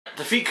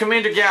Defeat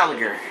Commander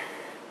Gallagher.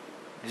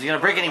 Is he gonna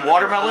break any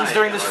watermelons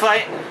during this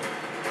fight?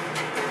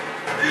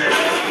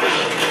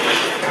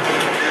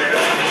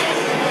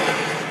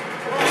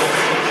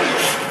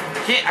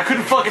 I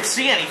couldn't fucking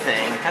see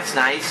anything. That's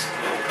nice.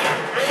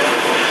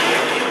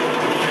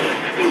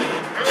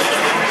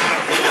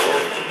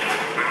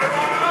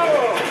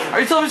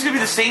 Are you telling me it's gonna be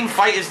the same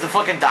fight as the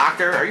fucking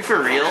doctor? Are you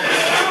for real?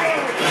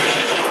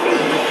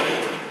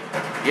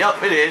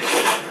 Yep, it is.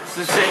 It's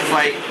the same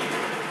fight.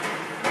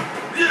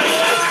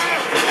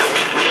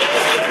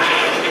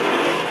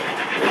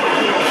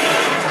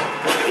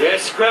 You're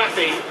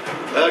scrappy.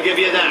 I'll give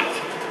you that.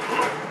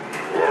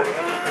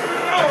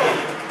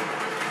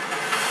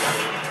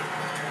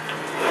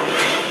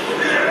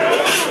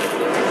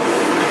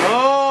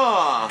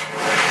 Oh!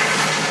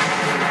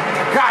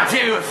 God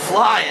damn, it was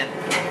flying.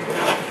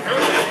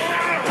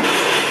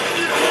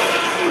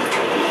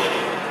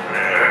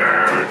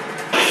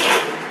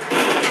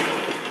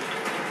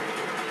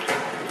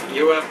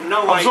 You have no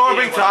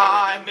absorbing idea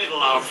time. what you're in the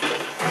middle of.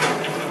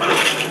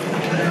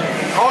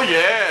 Oh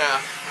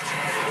yeah.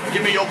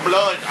 Give me your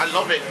blood. I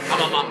love it.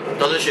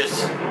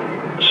 Delicious.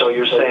 So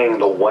you're saying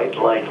the white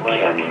light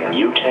can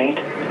mutate?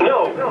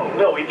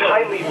 No, it's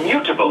highly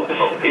mutable.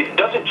 It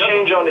doesn't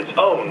change on its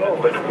own,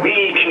 but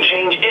we can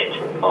change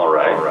it. All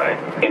right.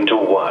 Into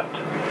what?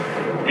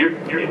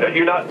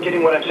 You're not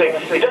getting what I'm saying.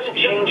 It doesn't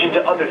change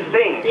into other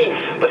things,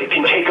 but it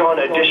can take on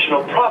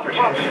additional properties.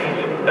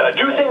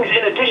 Do things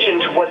in addition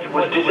to what it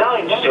was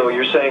designed to do. So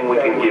you're saying we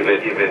can give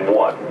it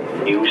what?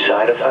 New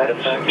side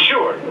effects?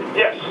 Sure.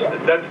 Yes.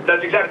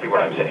 That's exactly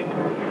what I'm saying.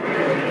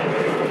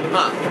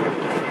 Huh.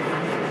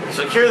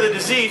 So cure the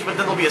disease, but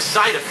then there'll be a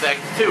side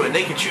effect too, and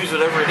they can choose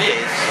whatever it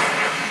is.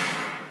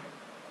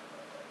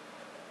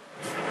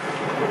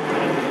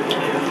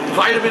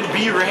 Vitamin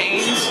B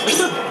reigns.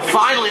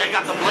 Finally, I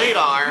got the blade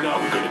arm. Now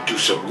we're gonna do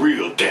some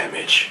real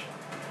damage.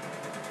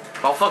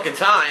 All fucking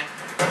time.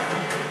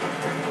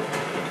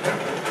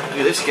 Look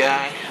at this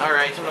guy.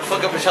 Alright, so I'm gonna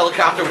fuck up his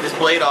helicopter with this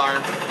blade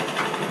arm.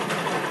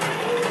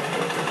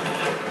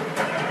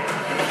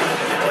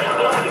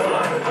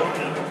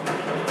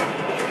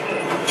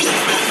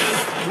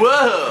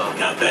 Whoa!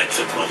 Now that's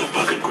a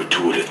motherfucking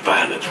gratuitous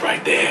violence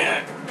right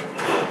there.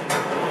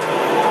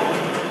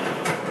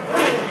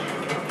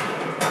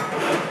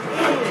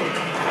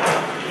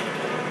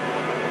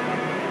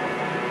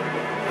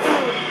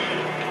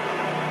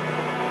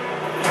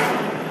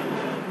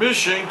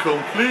 Mission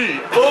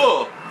complete.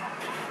 Oh!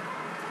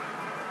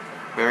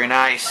 Very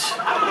nice.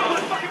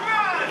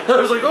 I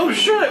was like, oh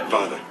shit!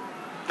 Father,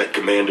 that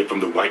commander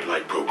from the White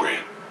Light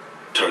program.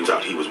 Turns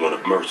out he was one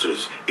of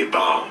Mercer's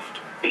evolved.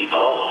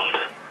 Evolved?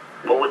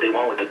 What would they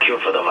want with the cure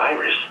for the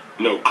virus?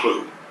 No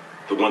clue.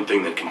 The one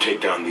thing that can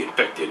take down the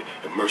infected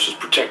and Mercer's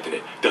protecting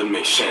it doesn't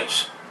make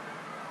sense.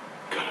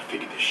 Gotta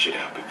figure this shit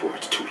out before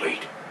it's too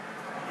late.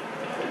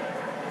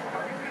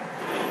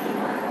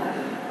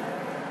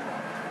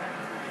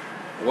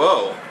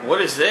 Whoa, what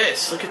is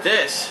this? Look at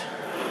this.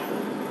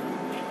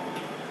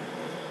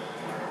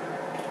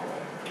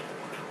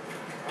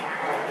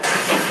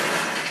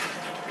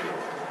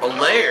 A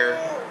lair?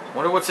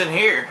 Wonder what's in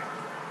here.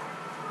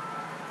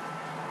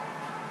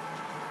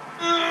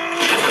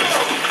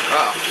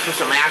 Oh, it's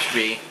just a mash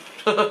bee.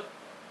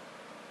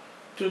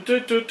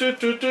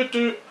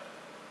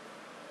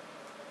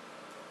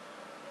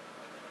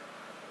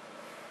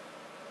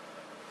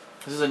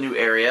 This is a new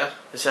area.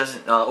 This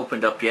hasn't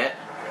opened up yet.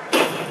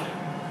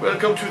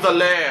 Welcome to the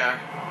lair.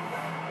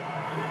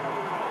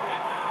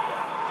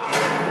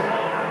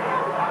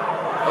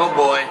 Oh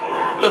boy.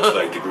 Looks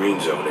like the green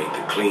zone ain't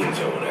the clean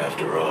zone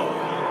after all.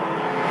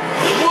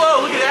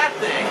 Whoa, look at that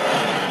thing.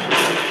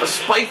 A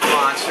spike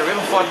monster. We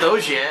haven't fought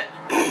those yet.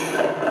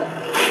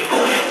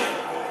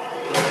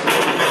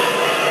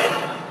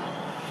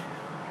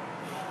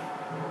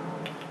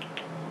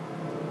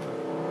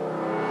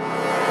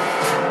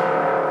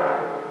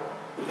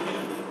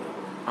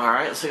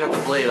 Alright, let's look up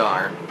the blade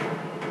arm.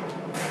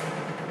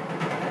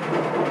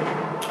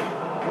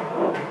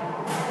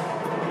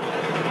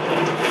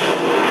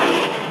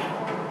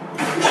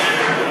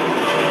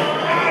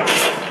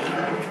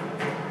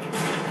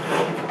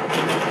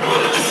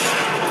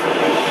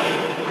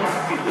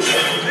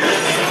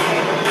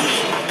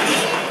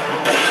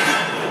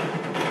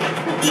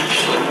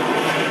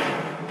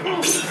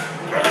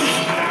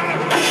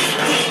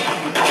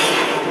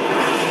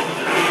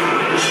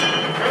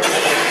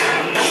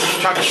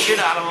 Shot the shit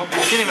out of him.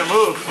 He can't even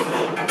move.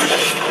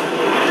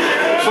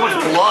 So much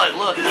blood,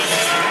 look.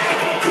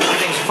 That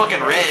thing's fucking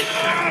red.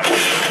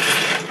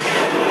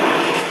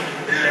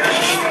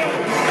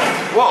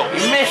 Whoa,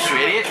 you missed, you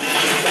idiot.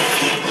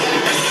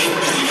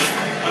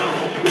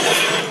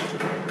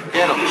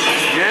 Get him.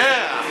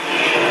 Yeah.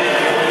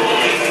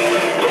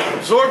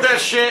 Absorb that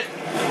shit.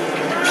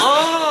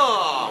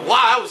 Oh,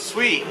 wow, that was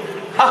sweet.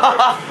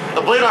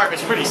 The blade arm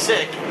is pretty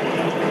sick.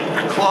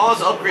 Claws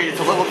upgraded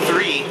to level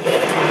 3.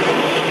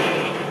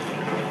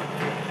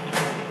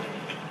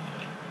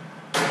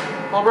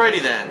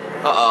 Alrighty then.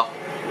 Uh-oh.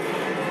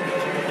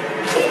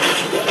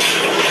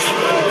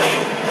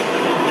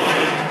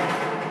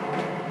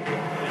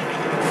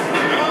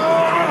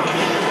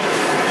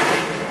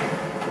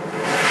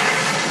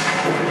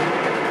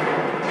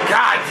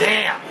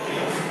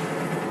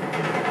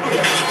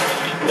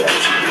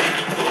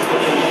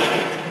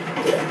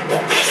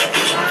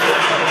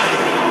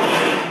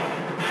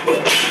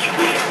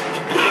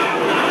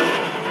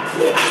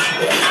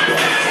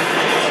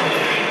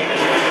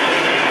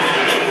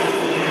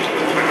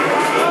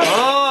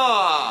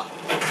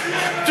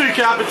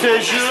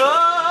 Teleportation!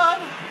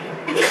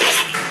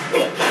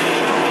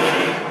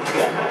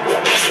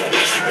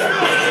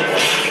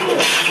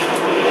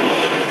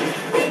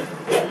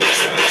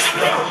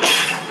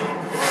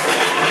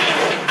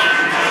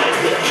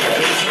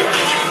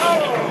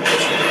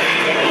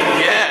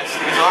 Yes,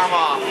 his arm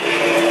off.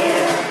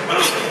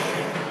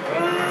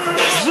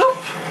 Zoop!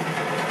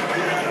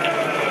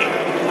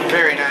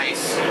 Very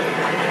nice.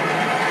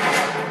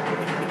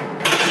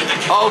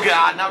 Oh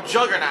god, now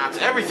Juggernauts.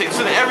 Everything,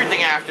 sending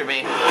everything after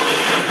me.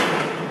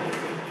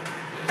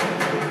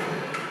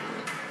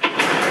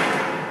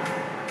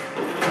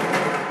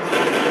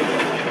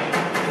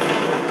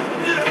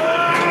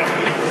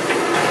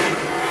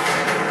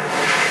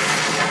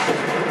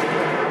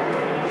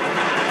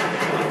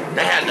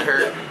 That had to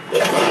hurt.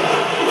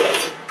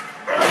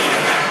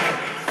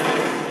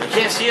 I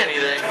can't see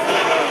anything.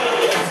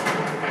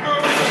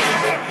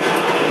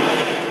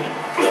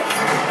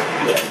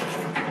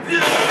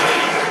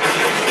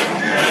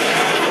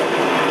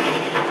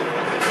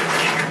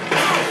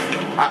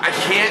 I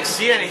can't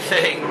see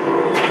anything.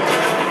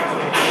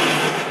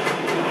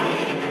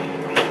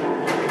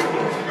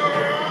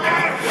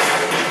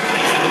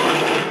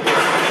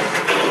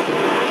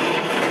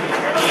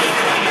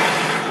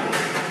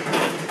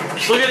 I'm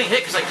still getting hit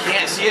because I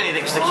can't see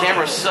anything because the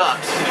camera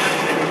sucks.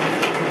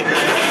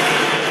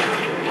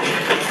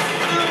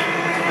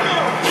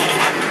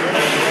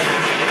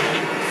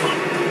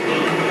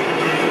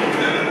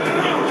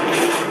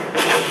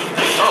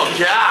 Oh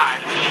god.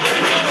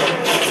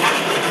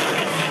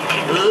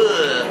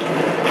 Ugh.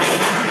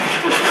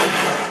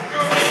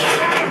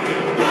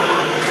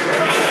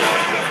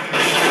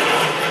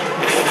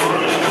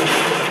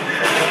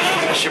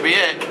 That should be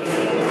it.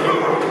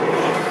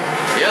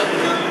 Yep.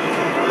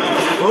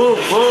 Boom,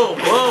 boom,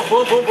 boom,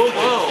 boom, boom, boom,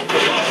 boom.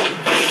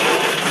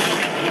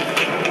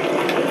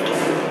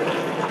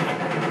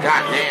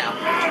 God damn.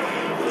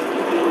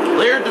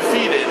 Lair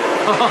defeated.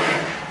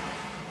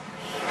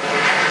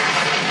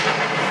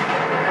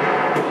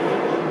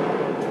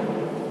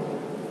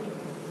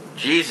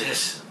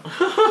 Jesus.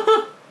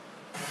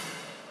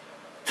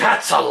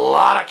 That's a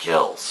lot of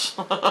kills.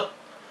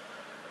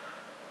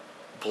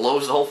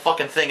 Blows the whole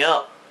fucking thing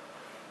up.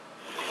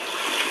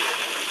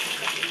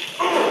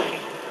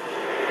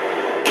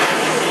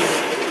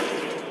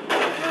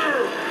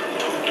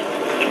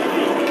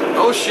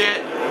 Oh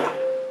shit.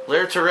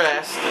 Lair to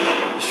rest.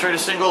 Destroyed a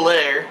single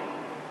lair.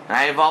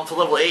 I evolved to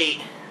level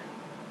 8.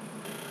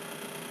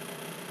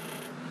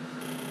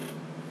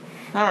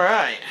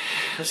 Alright.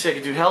 Let's see, I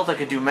could do health, I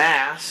could do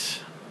mass.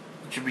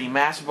 Which would be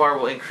mass bar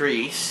will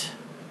increase.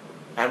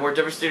 Add more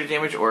devastator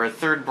damage or a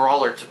third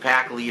brawler to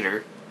pack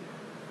leader.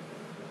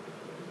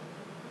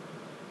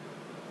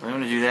 I'm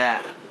gonna do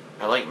that.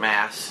 I like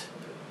mass.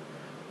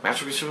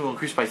 Mass will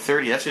increase by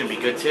 30. That's gonna be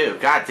good too.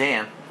 God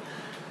damn.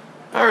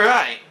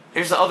 Alright.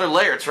 Here's the other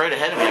layer. It's right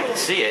ahead of me. I can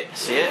see it.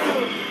 See it?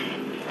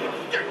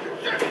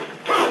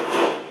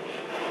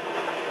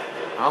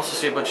 I also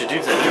see a bunch of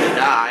dudes that need to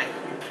die.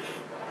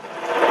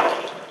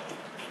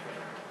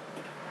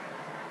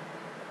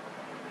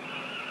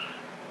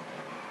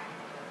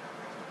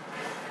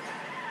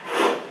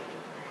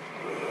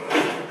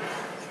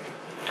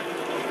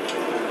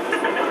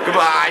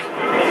 Goodbye.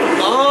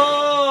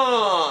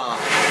 Oh!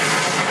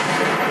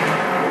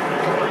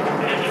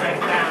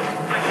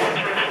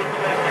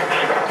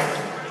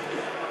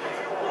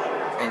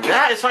 And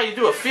that is how you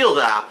do a field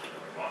op.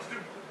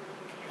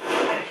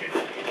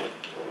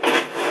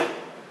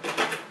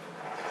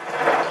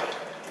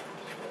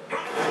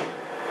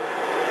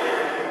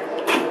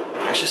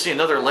 I should see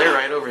another layer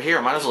right over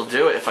here. Might as well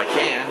do it if I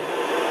can.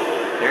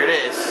 There it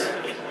is.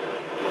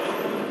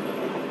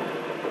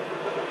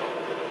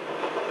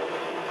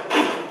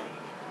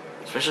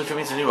 Especially if it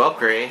means a new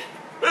upgrade.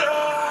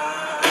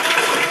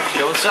 Let's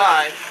go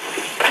inside.